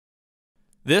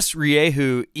This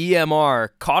Rieju eMR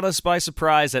caught us by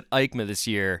surprise at EICMA this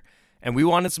year, and we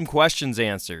wanted some questions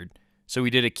answered. So we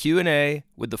did a Q&A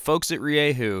with the folks at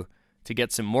Rieju to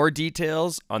get some more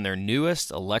details on their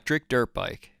newest electric dirt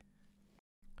bike.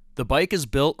 The bike is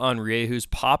built on Rieju's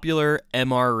popular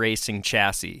MR Racing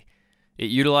chassis. It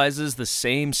utilizes the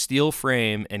same steel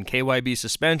frame and KYB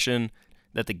suspension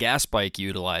that the gas bike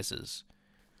utilizes,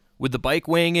 with the bike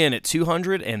weighing in at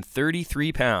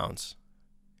 233 pounds.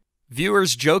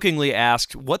 Viewers jokingly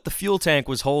asked what the fuel tank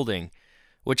was holding,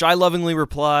 which I lovingly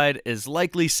replied is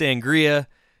likely Sangria,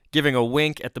 giving a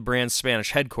wink at the brand's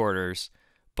Spanish headquarters.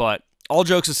 But all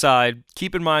jokes aside,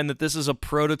 keep in mind that this is a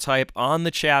prototype on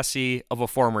the chassis of a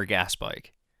former gas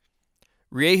bike.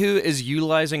 Rieju is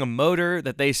utilizing a motor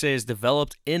that they say is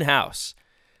developed in-house,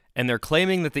 and they're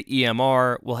claiming that the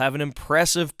EMR will have an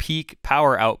impressive peak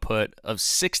power output of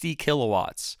 60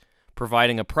 kilowatts,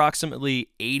 providing approximately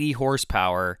 80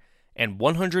 horsepower and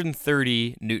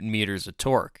 130 newton meters of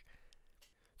torque.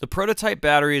 The prototype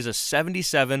battery is a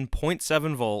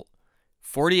 77.7 volt,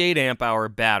 48 amp hour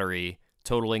battery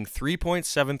totaling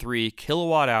 3.73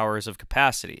 kilowatt hours of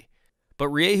capacity. But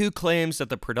Rieju claims that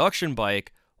the production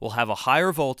bike will have a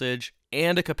higher voltage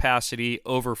and a capacity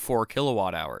over 4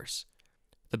 kilowatt hours.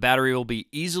 The battery will be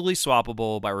easily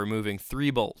swappable by removing 3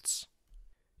 bolts.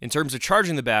 In terms of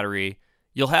charging the battery,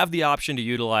 you'll have the option to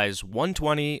utilize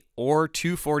 120 or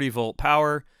 240 volt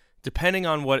power, depending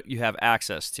on what you have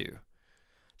access to.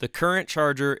 The current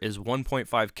charger is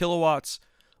 1.5 kilowatts,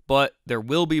 but there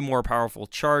will be more powerful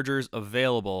chargers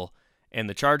available, and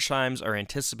the charge times are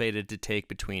anticipated to take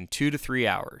between 2 to 3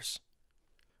 hours.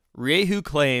 Rieju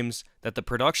claims that the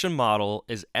production model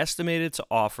is estimated to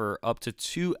offer up to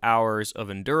 2 hours of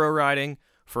enduro riding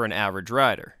for an average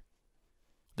rider.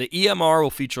 The EMR will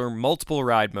feature multiple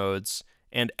ride modes,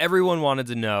 and everyone wanted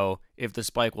to know if this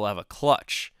bike will have a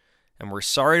clutch, and we're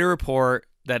sorry to report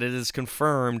that it is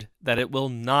confirmed that it will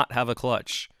not have a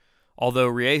clutch, although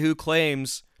Rieju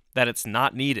claims that it's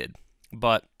not needed,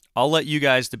 but I'll let you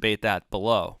guys debate that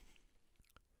below.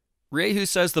 Rieju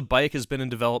says the bike has been in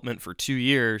development for 2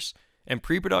 years, and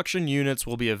pre-production units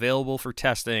will be available for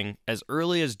testing as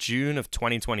early as June of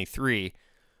 2023,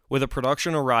 with a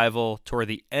production arrival toward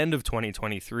the end of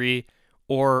 2023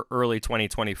 or early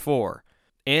 2024,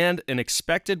 and an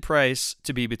expected price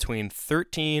to be between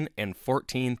 $13,000 and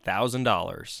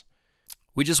 $14,000.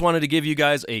 We just wanted to give you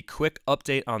guys a quick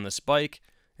update on this bike,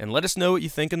 and let us know what you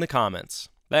think in the comments.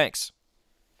 Thanks.